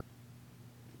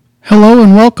Hello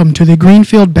and welcome to the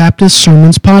Greenfield Baptist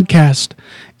Sermons Podcast.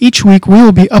 Each week we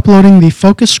will be uploading the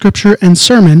focus scripture and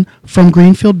sermon from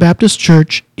Greenfield Baptist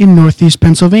Church in Northeast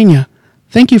Pennsylvania.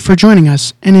 Thank you for joining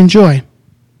us and enjoy.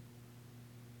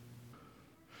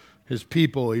 His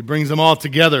people, he brings them all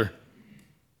together.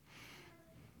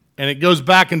 And it goes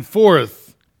back and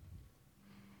forth.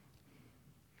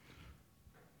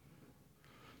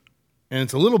 And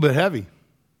it's a little bit heavy.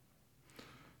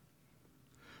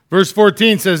 Verse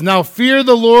 14 says, "Now fear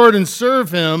the Lord and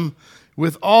serve him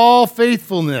with all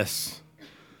faithfulness.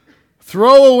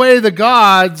 Throw away the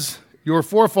gods your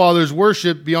forefathers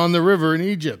worshipped beyond the river in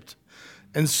Egypt,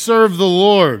 and serve the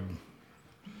Lord.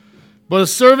 But if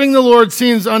serving the Lord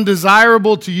seems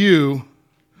undesirable to you,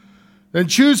 then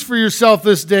choose for yourself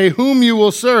this day whom you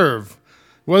will serve,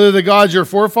 whether the gods your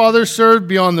forefathers served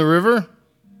beyond the river,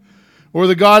 or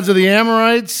the gods of the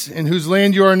Amorites in whose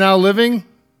land you are now living.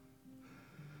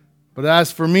 But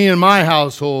as for me and my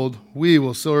household, we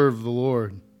will serve the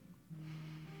Lord."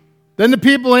 Then the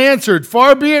people answered,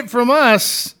 "Far be it from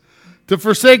us to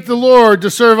forsake the Lord to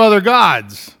serve other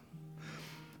gods.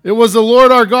 It was the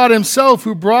Lord our God himself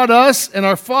who brought us and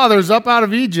our fathers up out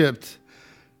of Egypt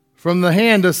from the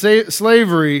hand of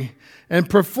slavery and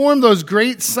performed those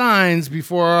great signs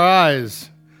before our eyes.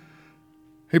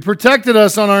 He protected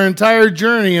us on our entire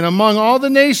journey and among all the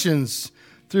nations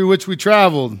through which we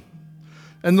traveled.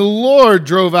 And the Lord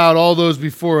drove out all those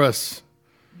before us,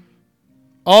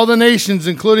 all the nations,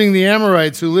 including the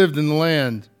Amorites who lived in the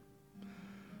land.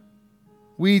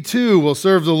 We too will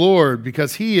serve the Lord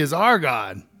because he is our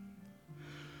God."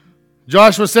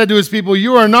 Joshua said to his people,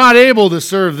 "You are not able to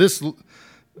serve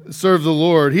the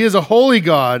Lord. He is a holy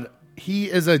God. He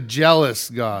is a jealous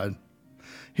God.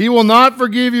 He will not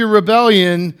forgive your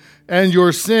rebellion and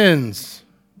your sins.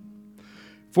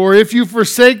 For if you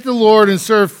forsake the Lord and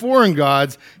serve foreign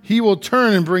gods, he will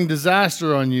turn and bring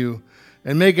disaster on you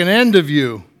and make an end of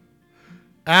you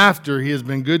after he has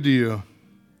been good to you."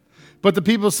 But the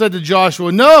people said to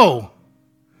Joshua, "No,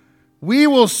 we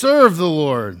will serve the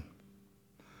Lord."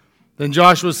 Then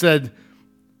Joshua said,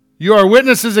 "You are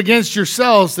witnesses against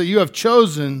yourselves that you have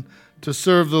chosen to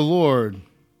serve the Lord."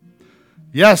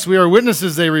 "Yes, we are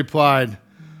witnesses," they replied.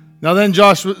 Now then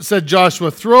Joshua said,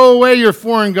 "Throw away your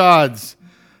foreign gods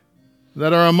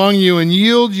that are among you and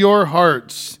yield your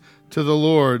hearts to the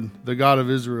Lord, the God of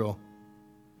Israel."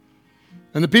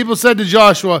 And the people said to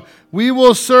Joshua, "We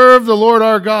will serve the Lord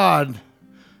our God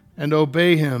and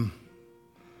obey him."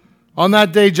 On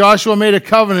that day Joshua made a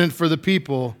covenant for the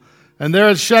people, and there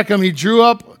at Shechem he drew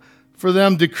up for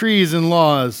them decrees and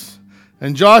laws.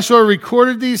 And Joshua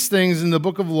recorded these things in the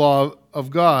book of law of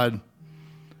God.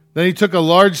 Then he took a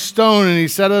large stone and he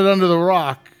set it under the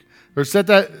rock, or set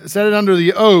it under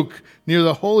the oak near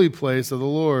the holy place of the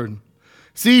Lord.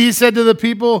 "See," he said to the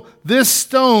people, "this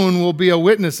stone will be a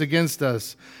witness against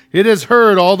us. It has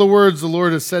heard all the words the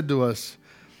Lord has said to us.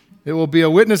 It will be a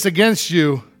witness against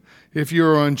you if you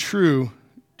are untrue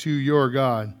to your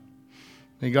God."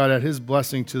 May God add his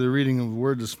blessing to the reading of the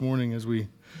word this morning as we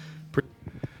pray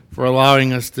for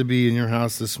allowing us to be in your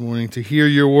house this morning, to hear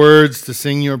your words, to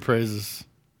sing your praises,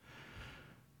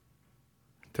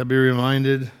 to be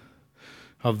reminded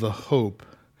of the hope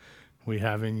we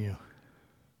have in you.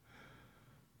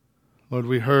 Lord,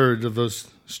 we heard of those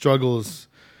struggles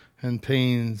and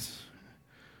pains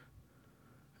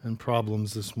and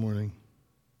problems this morning.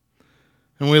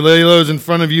 And we lay those in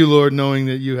front of you, Lord, knowing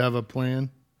that you have a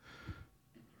plan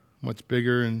much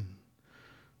bigger and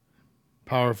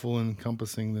powerful and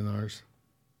encompassing than ours.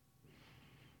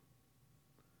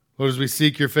 Lord, as we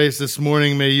seek your face this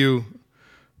morning, may you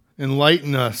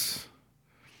enlighten us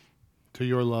to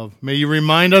your love. May you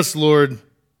remind us, Lord,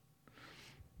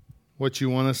 what you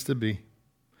want us to be,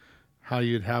 how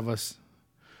you'd have us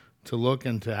to look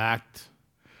and to act,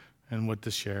 and what to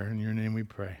share. In your name we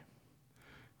pray.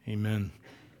 Amen.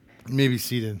 You may be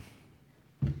seated.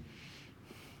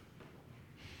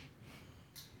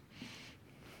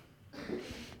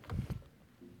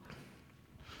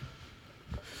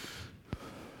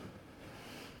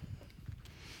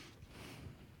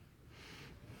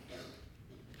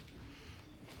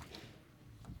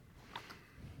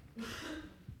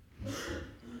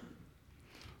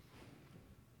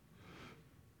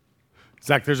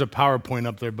 Zach, there's a PowerPoint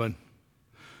up there, bud.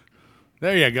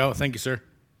 There you go. Thank you, sir.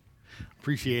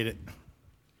 Appreciate it.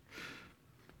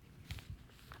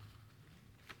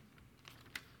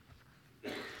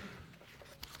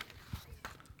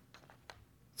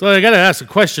 So I got to ask a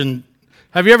question.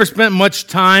 Have you ever spent much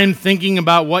time thinking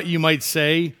about what you might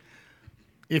say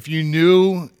if you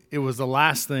knew it was the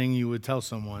last thing you would tell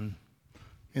someone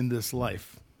in this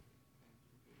life?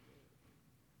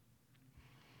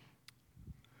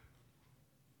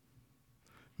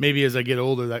 maybe as I get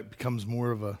older, that becomes more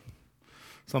of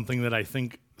something that I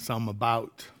think some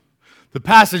about. The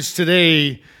passage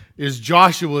today is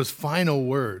Joshua's final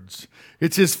words.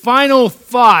 It's his final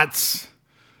thoughts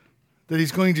that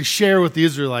he's going to share with the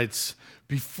Israelites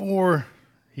before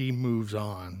he moves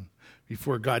on,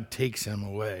 before God takes him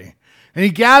away. And he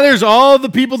gathers all the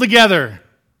people together.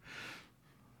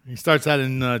 He starts that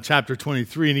in chapter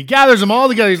 23, and he gathers them all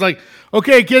together. He's like,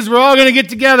 okay, kids, we're all going to get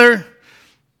together.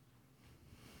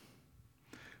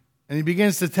 And he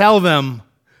begins to tell them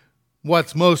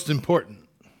what's most important.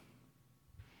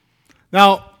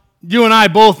 Now, you and I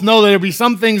both know that there would be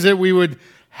some things that we would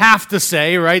have to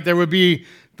say, right? There would be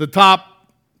the top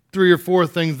 3 or 4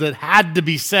 things that had to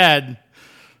be said.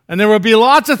 And there would be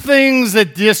lots of things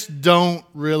that just don't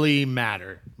really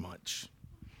matter much.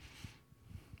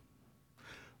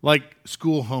 Like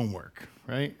school homework,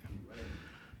 right?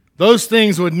 Those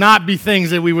things would not be things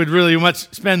that we would really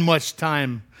spend much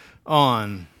time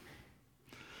on.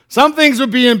 Some things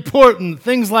would be important,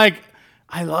 things like,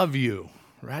 I love you,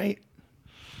 right?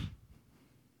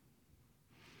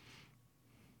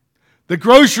 The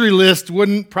grocery list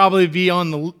wouldn't probably be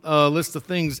on the list of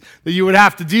things that you would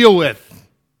have to deal with.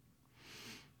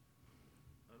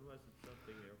 Unless it's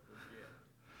something you'll forget.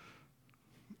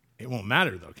 It won't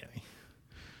matter though, Kenny.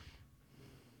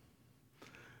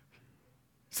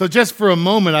 So just for a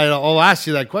moment, I'll ask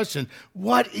you that question.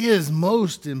 What is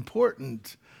most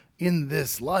important in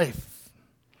this life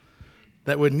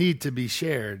that would need to be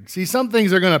shared? See, some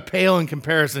things are going to pale in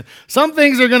comparison. Some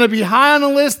things are going to be high on the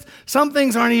list. Some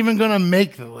things aren't even going to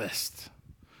make the list.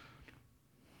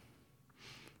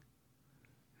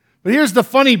 But here's the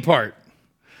funny part.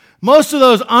 Most of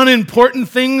those unimportant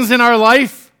things in our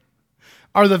life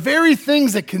are the very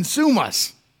things that consume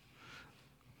us.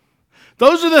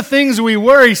 Those are the things we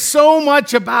worry so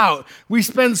much about. We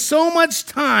spend so much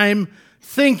time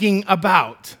thinking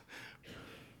about.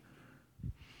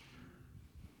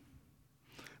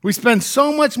 We spend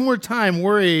so much more time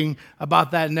worrying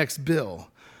about that next bill,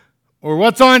 or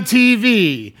what's on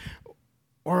TV,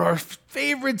 or our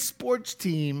favorite sports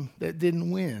team that didn't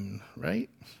win,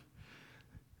 right?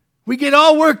 We get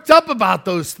all worked up about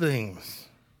those things.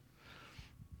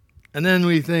 And then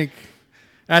we think,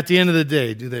 at the end of the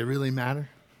day, do they really matter?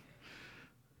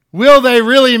 Will they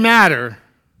really matter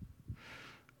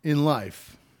in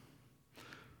life?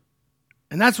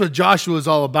 And that's what Joshua is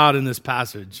all about in this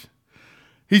passage.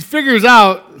 He figures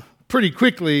out pretty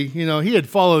quickly, he had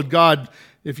followed God.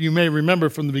 If you may remember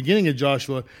from the beginning of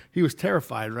Joshua, he was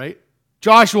terrified, right?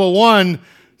 Joshua 1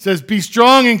 says, be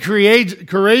strong and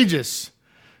courageous,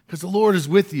 because the Lord is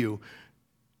with you.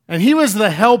 And he was the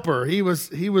helper. He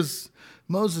was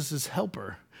Moses'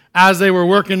 helper as they were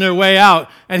working their way out.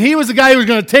 And he was the guy who was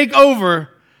going to take over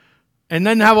and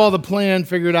then have all the plan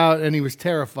figured out, and he was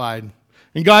terrified.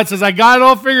 And God says, I got it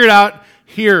all figured out.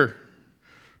 Here,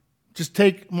 just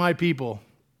take my people,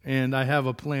 and I have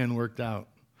a plan worked out.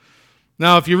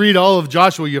 Now, if you read all of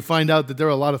Joshua, you find out that there are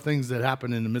a lot of things that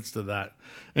happen in the midst of that.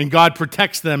 And God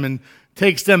protects them and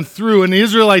takes them through. And the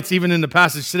Israelites, even in the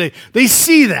passage today, they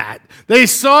see that. They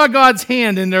saw God's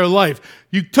hand in their life.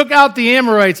 You took out the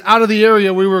Amorites out of the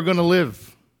area we were going to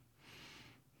live.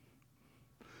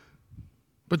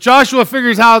 But Joshua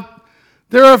figures out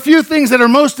there are a few things that are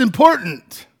most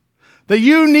important that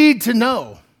you need to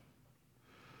know.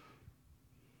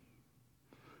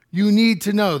 You need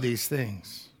to know these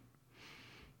things.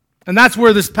 And that's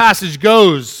where this passage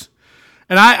goes.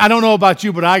 And I don't know about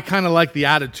you, but I kind of like the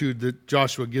attitude that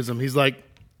Joshua gives them. He's like,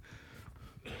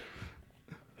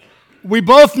 we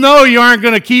both know you aren't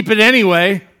going to keep it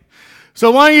anyway,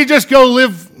 so why don't you just go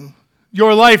live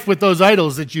your life with those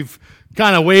idols that you've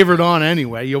kind of wavered on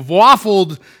anyway. You've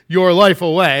waffled your life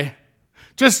away.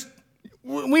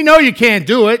 We know you can't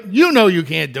do it. You know you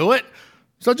can't do it.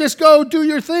 So just go do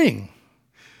your thing.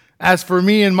 As for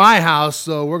me and my house,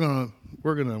 so we're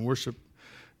gonna worship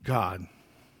God.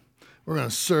 We're gonna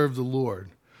serve the Lord.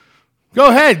 Go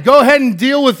ahead and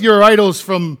deal with your idols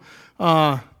from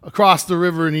across the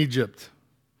river in Egypt.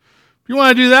 If you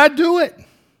want to do that, do it.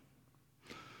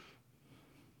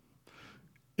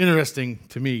 Interesting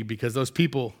to me because those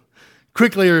people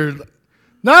quickly are,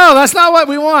 no, that's not what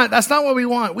we want. That's not what we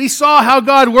want. We saw how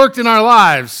God worked in our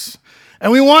lives,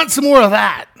 and we want some more of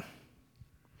that.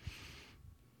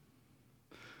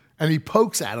 And he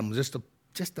pokes at them just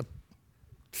to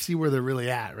see where they're really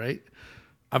at, right?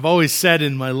 I've always said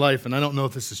in my life, and I don't know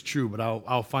if this is true, but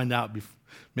I'll find out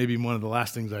maybe one of the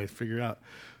last things I figure out.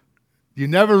 You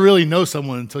never really know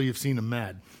someone until you've seen them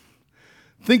mad.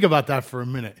 Think about that for a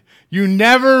minute. You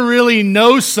never really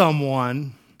know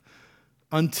someone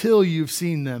until you've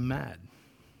seen them mad.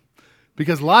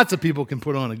 Because lots of people can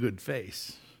put on a good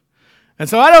face. And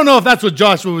so I don't know if that's what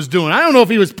Joshua was doing. I don't know if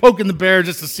he was poking the bear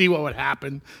just to see what would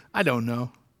happen. I don't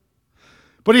know.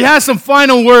 But he has some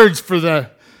final words for the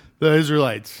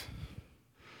Israelites.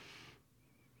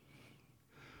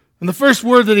 And the first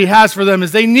word that he has for them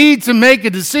is they need to make a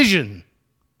decision.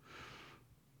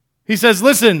 He says,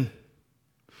 listen,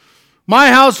 my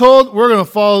household, we're going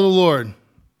to follow the Lord.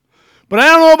 But I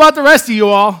don't know about the rest of you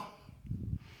all.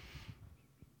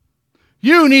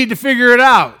 You need to figure it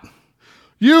out.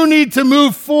 You need to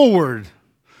move forward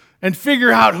and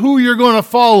figure out who you're going to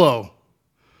follow.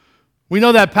 We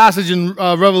know that passage in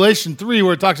Revelation 3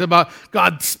 where it talks about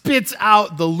God spits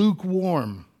out the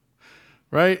lukewarm,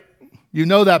 right? You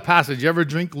know that passage. You ever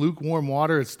drink lukewarm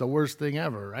water? It's the worst thing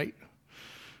ever, right?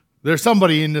 There's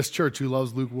somebody in this church who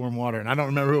loves lukewarm water, and I don't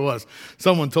remember who it was.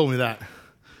 Someone told me that.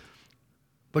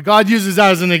 But God uses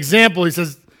that as an example. He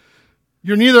says,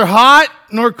 you're neither hot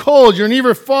nor cold. You're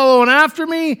neither following after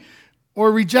me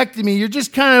or rejecting me. You're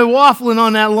just kind of waffling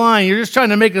on that line. You're just trying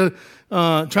to make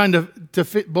trying to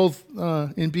fit both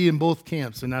and be in both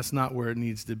camps, and that's not where it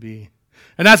needs to be.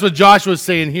 And that's what Joshua's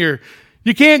saying here.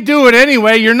 You can't do it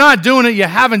anyway. You're not doing it. You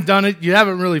haven't done it. You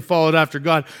haven't really followed after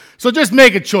God. So just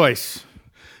make a choice.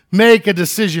 Make a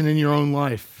decision in your own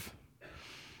life.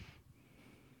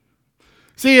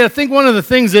 See, I think one of the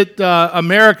things that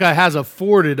America has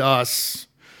afforded us,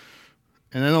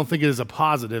 and I don't think it is a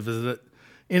positive, is that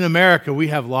in America we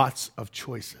have lots of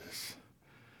choices.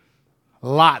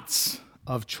 Lots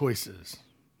of choices.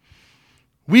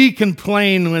 We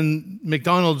complain when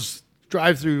McDonald's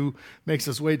drive-through makes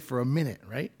us wait for a minute,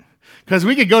 right? Because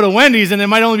we could go to Wendy's and it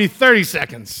might only be 30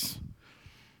 seconds.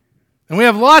 And we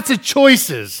have lots of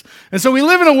choices. And so we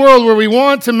live in a world where we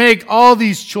want to make all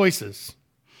these choices.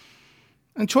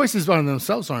 And choices by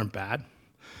themselves aren't bad.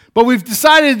 But we've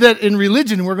decided that in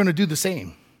religion we're going to do the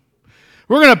same.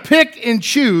 We're going to pick and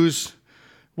choose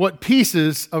what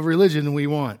pieces of religion we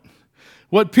want.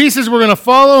 What pieces we're going to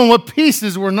follow and what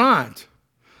pieces we're not.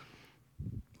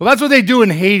 Well, that's what they do in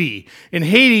Haiti. In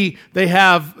Haiti, they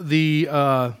have the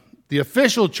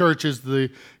official church is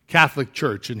the Catholic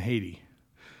Church in Haiti.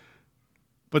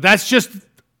 But that's just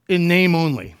in name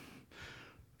only.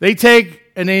 They take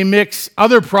and they mix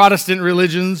other Protestant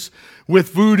religions with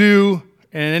voodoo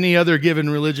and any other given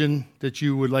religion that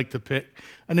you would like to pick,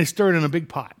 and they stir it in a big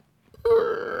pot.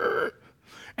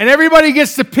 And everybody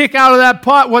gets to pick out of that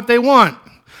pot what they want.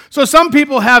 So some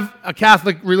people have a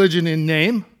Catholic religion in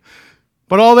name,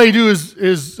 but all they do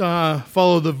is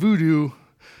follow the voodoo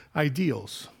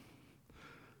ideals.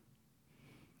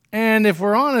 And if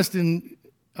we're honest, in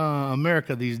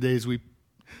America these days, we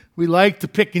like to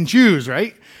pick and choose,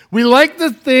 right? We like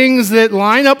the things that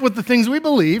line up with the things we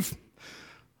believe,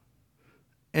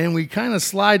 and we kind of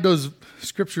slide those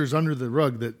scriptures under the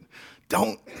rug that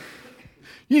don't,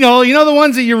 you know the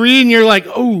ones that you read and you're like,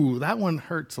 oh, that one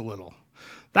hurts a little.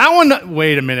 That one,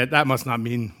 wait a minute, that must not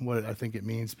mean what I think it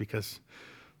means, because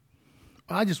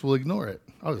I just will ignore it.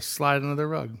 I'll just slide it under the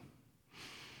rug.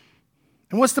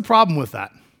 And what's the problem with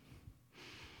that?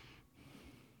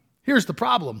 Here's the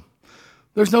problem.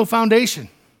 There's no foundation.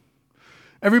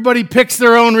 Everybody picks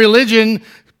their own religion,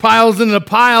 piles in a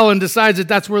pile, and decides that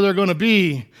that's where they're going to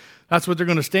be. That's what they're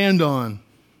going to stand on.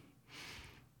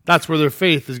 That's where their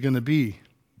faith is going to be.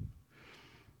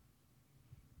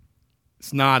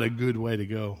 It's not a good way to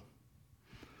go.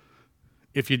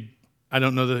 I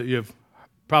don't know that you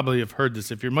probably have heard this.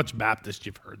 If you're much Baptist,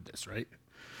 you've heard this, right?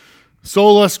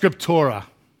 Sola Scriptura.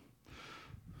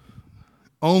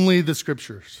 Only the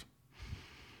Scriptures.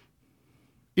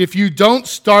 If you don't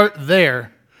start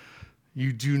there,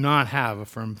 you do not have a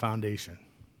firm foundation.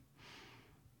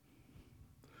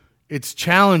 It's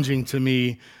challenging to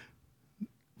me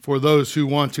for those who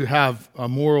want to have a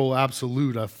moral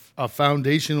absolute, a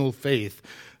foundational faith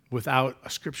without a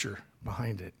Scripture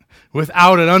behind it,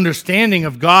 without an understanding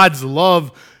of God's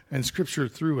love and Scripture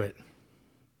through it.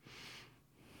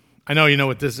 I know you know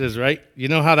what this is, right? You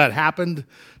know how that happened?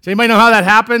 Does anybody know how that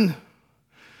happened?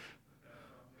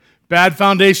 Bad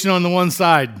foundation on the one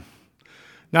side.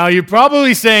 Now you're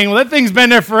probably saying, well, that thing's been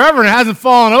there forever and it hasn't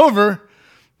fallen over.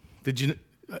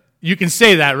 You can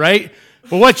say that, right?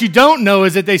 But what you don't know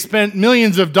is that they spent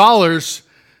millions of dollars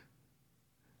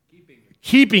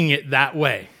keeping it that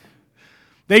way.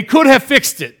 They could have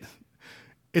fixed it.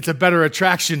 It's a better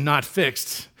attraction, not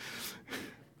fixed.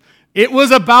 It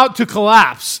was about to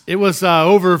collapse. It was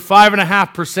over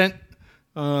 5.5%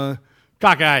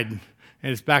 cockeyed.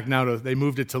 And it's back now they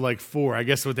moved it to like 4. I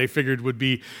guess what they figured would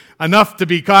be enough to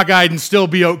be cockeyed and still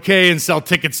be okay and sell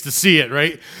tickets to see it,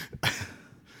 right?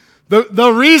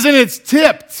 The reason it's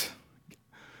tipped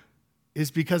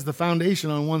is because the foundation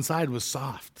on one side was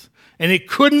soft and it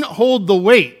couldn't hold the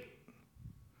weight.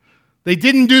 They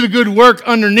didn't do the good work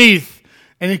underneath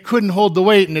and it couldn't hold the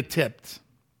weight and it tipped.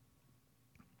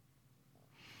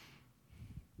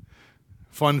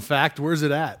 Fun fact, where's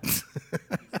it at?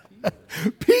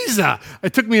 Pisa.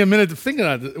 It took me a minute to think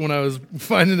about it when I was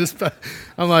finding this.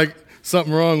 I'm like,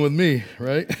 something wrong with me,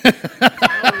 right?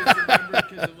 I always remember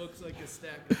because it looks like a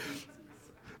stack of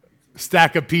pizzas.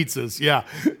 Stack of pizzas, yeah.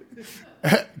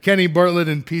 Kenny Bartlett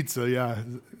and pizza, yeah.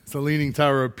 It's the Leaning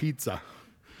Tower of Pizza.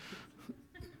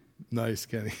 Nice,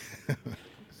 Kenny.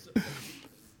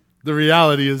 The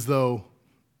reality is, though,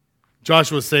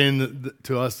 Josh was saying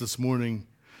to us this morning,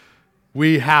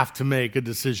 we have to make a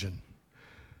decision.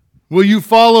 Will you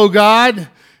follow God,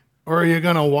 or are you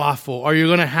going to waffle? Are you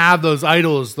going to have those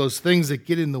idols, those things that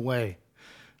get in the way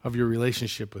of your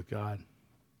relationship with God?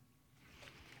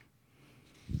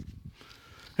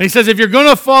 And he says, if you're going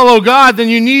to follow God, then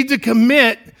you need to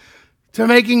commit to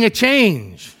making a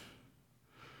change.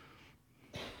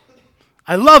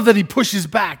 I love that he pushes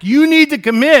back. You need to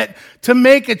commit to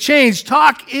make a change.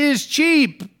 Talk is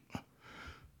cheap,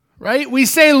 right? We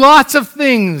say lots of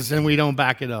things and we don't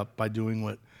back it up by doing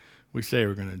what we say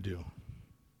we're going to do.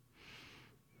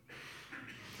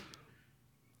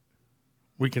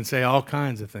 We can say all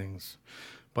kinds of things,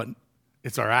 but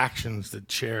it's our actions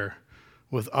that share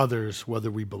with others whether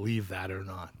we believe that or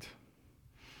not.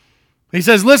 He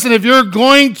says, listen, if you're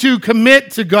going to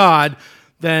commit to God,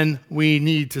 then we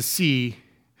need to see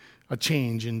a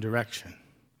change in direction.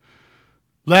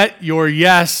 Let your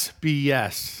yes be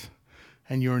yes,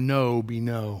 and your no be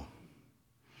no.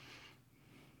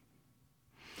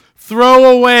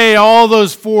 Throw away all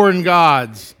those foreign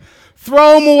gods.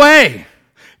 Throw them away.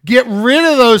 Get rid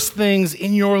of those things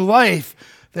in your life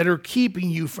that are keeping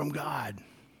you from God.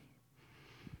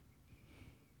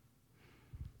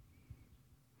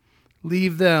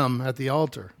 Leave them at the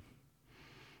altar.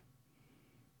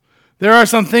 There are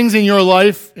some things in your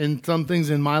life and some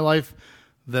things in my life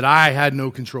that I had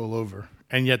no control over,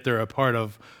 and yet they're a part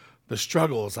of the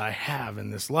struggles I have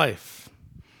in this life.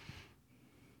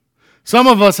 Some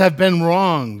of us have been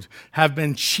wronged, have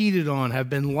been cheated on, have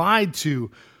been lied to,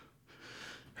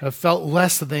 have felt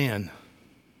less than,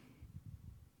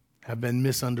 have been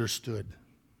misunderstood.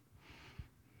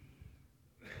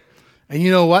 And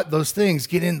you know what? Those things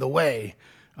get in the way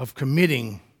of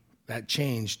committing that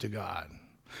change to God,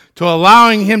 to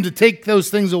allowing Him to take those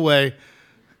things away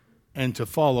and to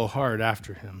follow hard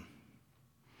after Him.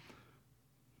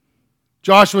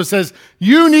 Joshua says,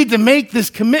 you need to make this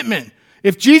commitment.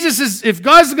 If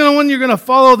God's the one you're going to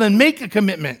follow, then make a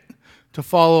commitment to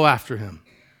follow after Him.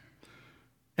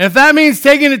 And if that means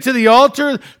taking it to the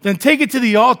altar, then take it to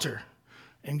the altar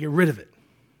and get rid of it.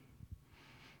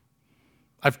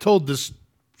 I've told this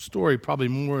story probably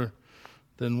more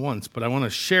than once, but I want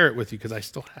to share it with you because I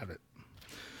still have it.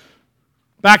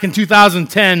 Back in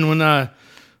 2010,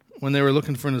 when they were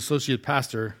looking for an associate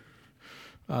pastor,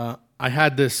 I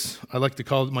had this, I like to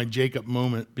call it my Jacob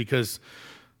moment, because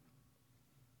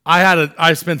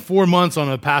I spent 4 months on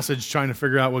a passage trying to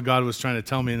figure out what God was trying to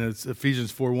tell me, and it's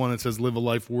Ephesians 4:1. It says, live a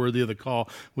life worthy of the call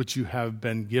which you have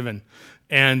been given.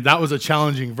 And that was a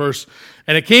challenging verse.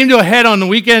 And it came to a head on the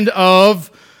weekend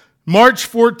of March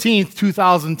 14th,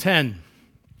 2010.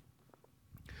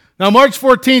 Now, March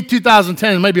 14th,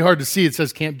 2010, it might be hard to see, it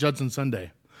says Camp Judson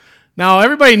Sunday. Now,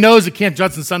 everybody knows that Camp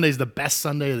Judson Sunday is the best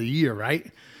Sunday of the year,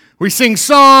 right? We sing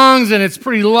songs, and it's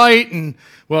pretty light, and,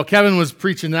 well, Kevin was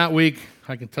preaching that week.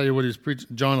 I can tell you what he was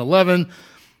preaching, John 11.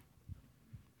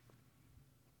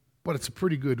 But it's a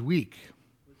pretty good week.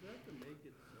 Was that to make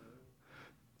it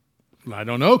so? I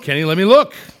don't know, Kenny. Let me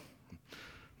look.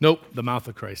 Nope, the mouth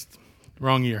of Christ.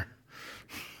 Wrong year.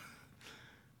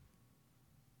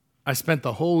 I spent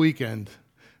the whole weekend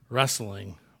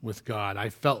wrestling with God. I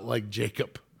felt like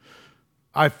Jacob.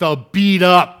 I felt beat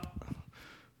up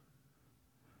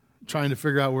trying to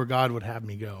figure out where God would have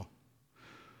me go,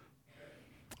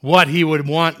 what He would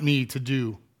want me to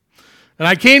do. And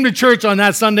I came to church on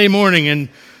that Sunday morning, and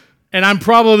I'm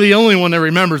probably the only one that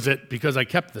remembers it because I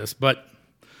kept this, but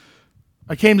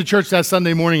I came to church that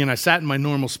Sunday morning, and I sat in my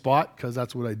normal spot because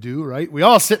that's what I do, right? We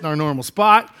all sit in our normal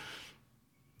spot,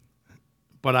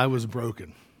 but I was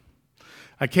broken.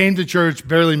 I came to church,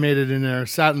 barely made it in there,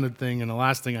 sat in the thing, and the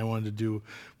last thing I wanted to do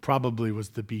probably was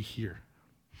to be here.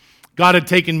 God had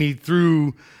taken me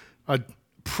through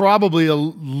probably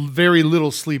a very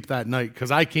little sleep that night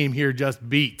because I came here just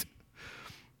beat.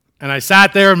 And I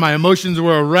sat there and my emotions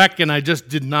were a wreck and I just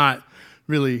did not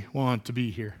really want to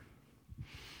be here.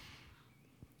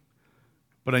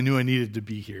 But I knew I needed to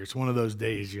be here. It's one of those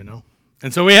days, you know.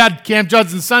 And so we had Camp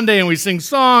Judson Sunday, and we sing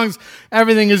songs.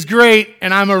 Everything is great,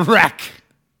 and I'm a wreck.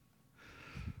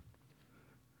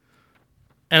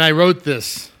 And I wrote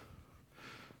this,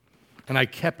 and I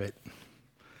kept it.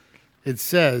 It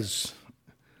says,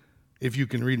 if you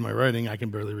can read my writing, I can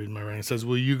barely read my writing. It says,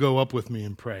 will you go up with me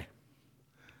and pray?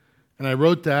 And I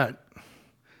wrote that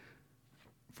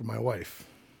for my wife.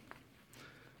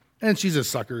 And she's a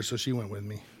sucker, so she went with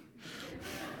me.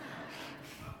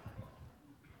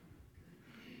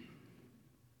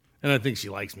 And I think she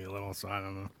likes me a little, so I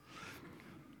don't know.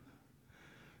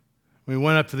 We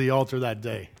went up to the altar that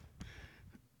day,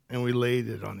 and we laid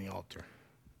it on the altar.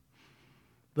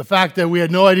 The fact that we had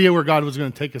no idea where God was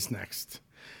going to take us next.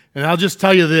 And I'll just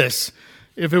tell you this.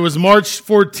 If it was March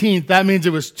 14th, that means it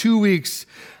was 2 weeks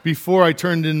before I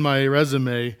turned in my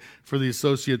resume for the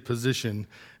associate position.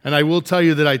 And I will tell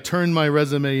you that I turned my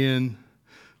resume in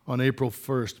on April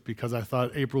 1st because I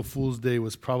thought April Fool's Day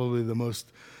was probably the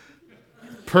most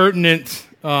pertinent,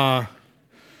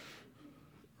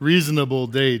 reasonable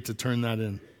day to turn that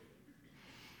in.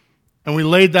 And we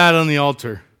laid that on the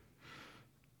altar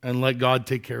and let God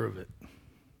take care of it.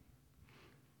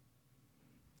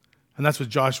 And that's what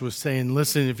Joshua was saying.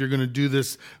 Listen, if you're going to do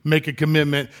this, make a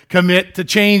commitment. Commit to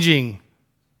changing.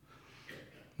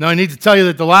 Now, I need to tell you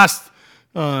that the last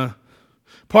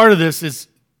part of this is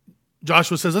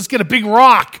Joshua says, let's get a big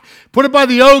rock. Put it by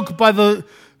the oak,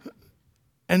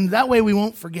 and that way we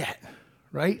won't forget,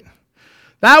 right?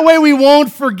 That way we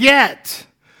won't forget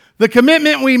the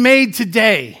commitment we made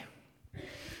today.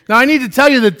 Now, I need to tell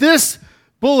you that this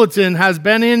bulletin has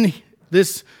been in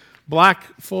this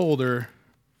black folder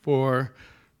for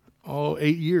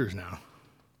 8 years now.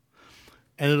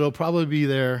 And it'll probably be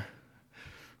there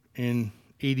in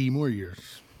 80 more years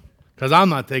because I'm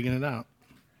not taking it out.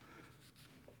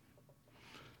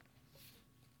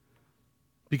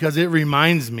 Because it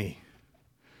reminds me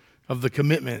of the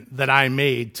commitment that I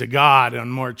made to God on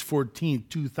March 14,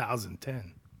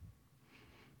 2010.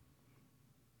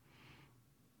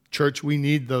 Church, we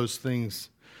need those things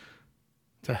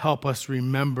to help us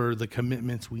remember the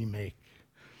commitments we make.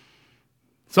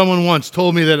 Someone once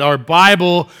told me that our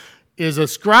Bible is a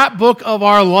scrapbook of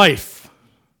our life.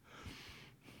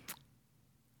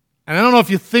 And I don't know if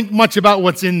you think much about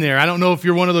what's in there. I don't know if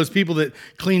you're one of those people that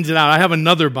cleans it out. I have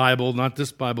another Bible, not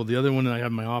this Bible. The other one that I have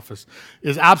in my office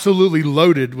is absolutely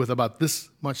loaded with about this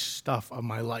much stuff of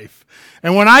my life.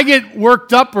 And when I get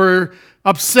worked up or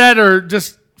upset or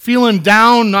just feeling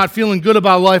down, not feeling good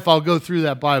about life, I'll go through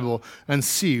that Bible and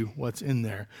see what's in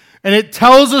there. And it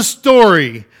tells a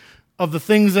story of the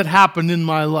things that happened in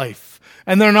my life.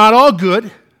 And they're not all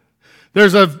good.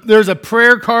 There's a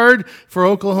prayer card for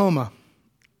Oklahoma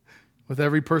with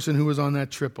every person who was on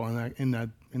that trip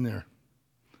in there.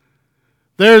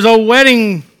 There's a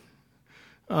wedding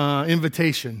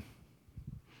invitation.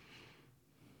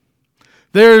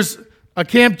 There's a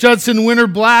Camp Judson Winter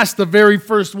Blast, the very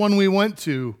first one we went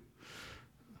to.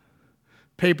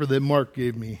 Paper that Mark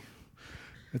gave me.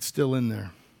 It's still in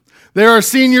there. There are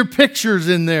senior pictures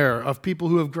in there of people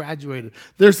who have graduated.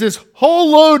 There's this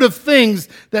whole load of things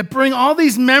that bring all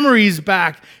these memories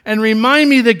back and remind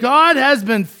me that God has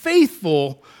been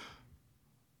faithful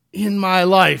in my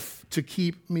life to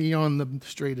keep me on the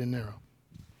straight and narrow.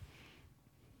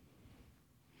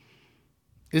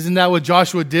 Isn't that what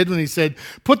Joshua did when he said,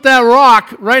 put that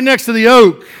rock right next to the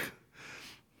oak?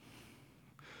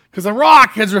 Because the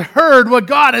rock has heard what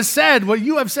God has said, what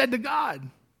you have said to God.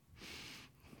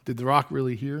 Did the rock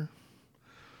really hear?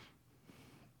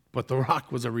 But the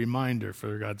rock was a reminder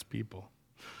for God's people.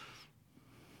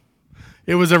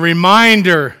 It was a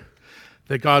reminder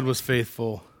that God was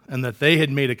faithful and that they had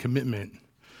made a commitment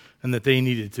and that they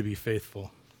needed to be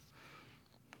faithful.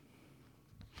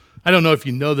 I don't know if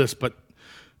you know this, but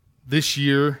this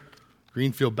year,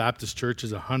 Greenfield Baptist Church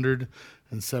is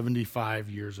 175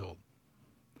 years old.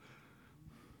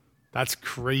 That's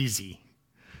crazy.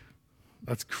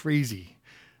 That's crazy.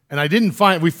 And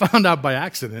we found out by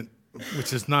accident,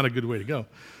 which is not a good way to go.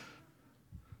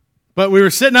 But we were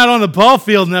sitting out on the ball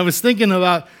field, and I was thinking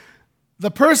about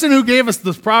the person who gave us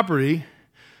this property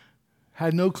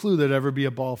had no clue there'd ever be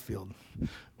a ball field,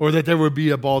 or that there would be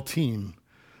a ball team,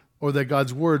 or that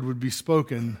God's word would be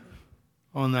spoken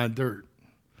on that dirt.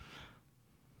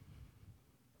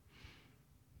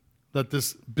 That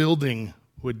this building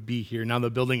would be here. Now the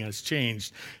building has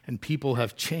changed and people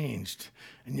have changed,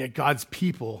 and yet God's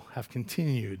people have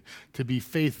continued to be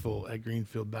faithful at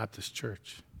Greenfield Baptist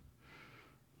Church.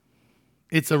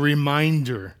 It's a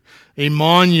reminder, a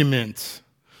monument,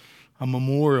 a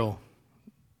memorial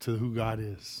to who God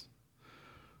is.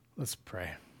 Let's pray.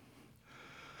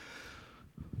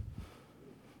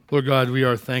 Lord God, we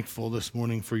are thankful this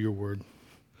morning for your word.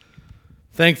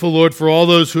 Thankful, Lord, for all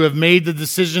those who have made the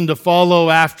decision to follow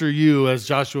after you, as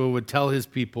Joshua would tell his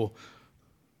people.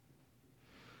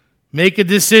 Make a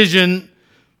decision.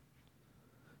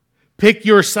 Pick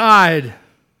your side.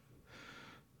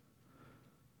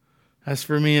 As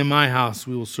for me and my house,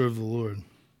 we will serve the Lord.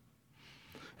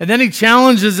 And then he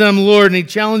challenges them, Lord, and he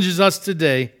challenges us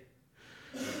today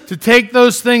to take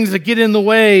those things that get in the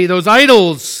way, those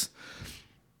idols,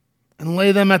 and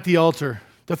lay them at the altar,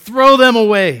 to throw them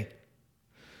away,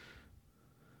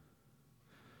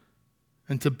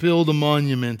 and to build a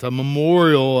monument, a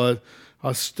memorial,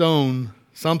 a stone,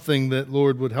 something that,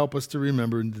 Lord, would help us to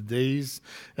remember in the days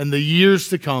and the years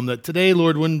to come, that today,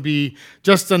 Lord, wouldn't be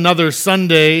just another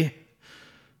Sunday,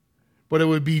 but it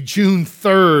would be June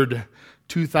 3rd,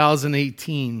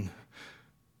 2018,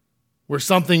 where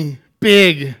something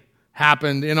big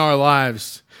happened in our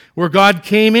lives, where God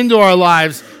came into our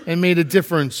lives and made a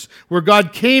difference, where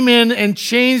God came in and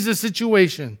changed the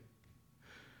situation,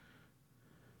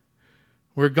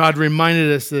 where God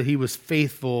reminded us that he was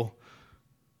faithful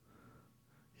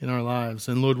in our lives.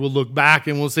 And Lord, we'll look back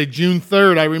and we'll say, June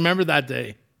 3rd, I remember that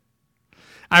day.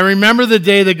 I remember the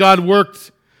day that God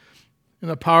worked in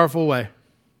a powerful way.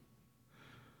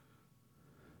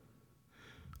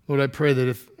 Lord, I pray that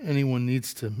if anyone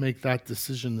needs to make that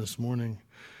decision this morning,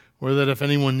 or that if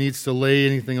anyone needs to lay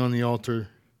anything on the altar,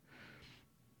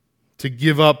 to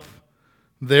give up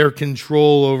their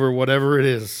control over whatever it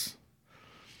is,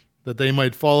 that they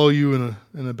might follow you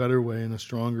in a better way, in a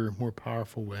stronger, more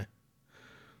powerful way.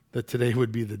 That today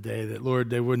would be the day that,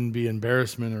 Lord, there wouldn't be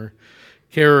embarrassment or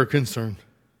care or concern.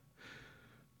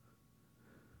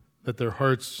 That their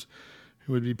hearts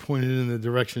would be pointed in the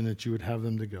direction that you would have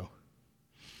them to go.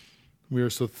 We are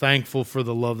so thankful for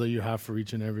the love that you have for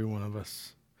each and every one of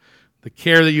us. The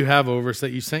care that you have over us, that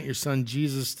you sent your son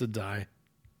Jesus to die,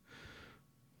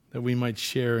 that we might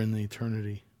share in the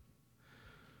eternity.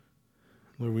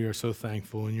 Lord, we are so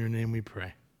thankful. In your name we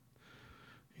pray.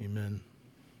 Amen.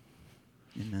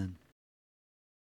 Amen.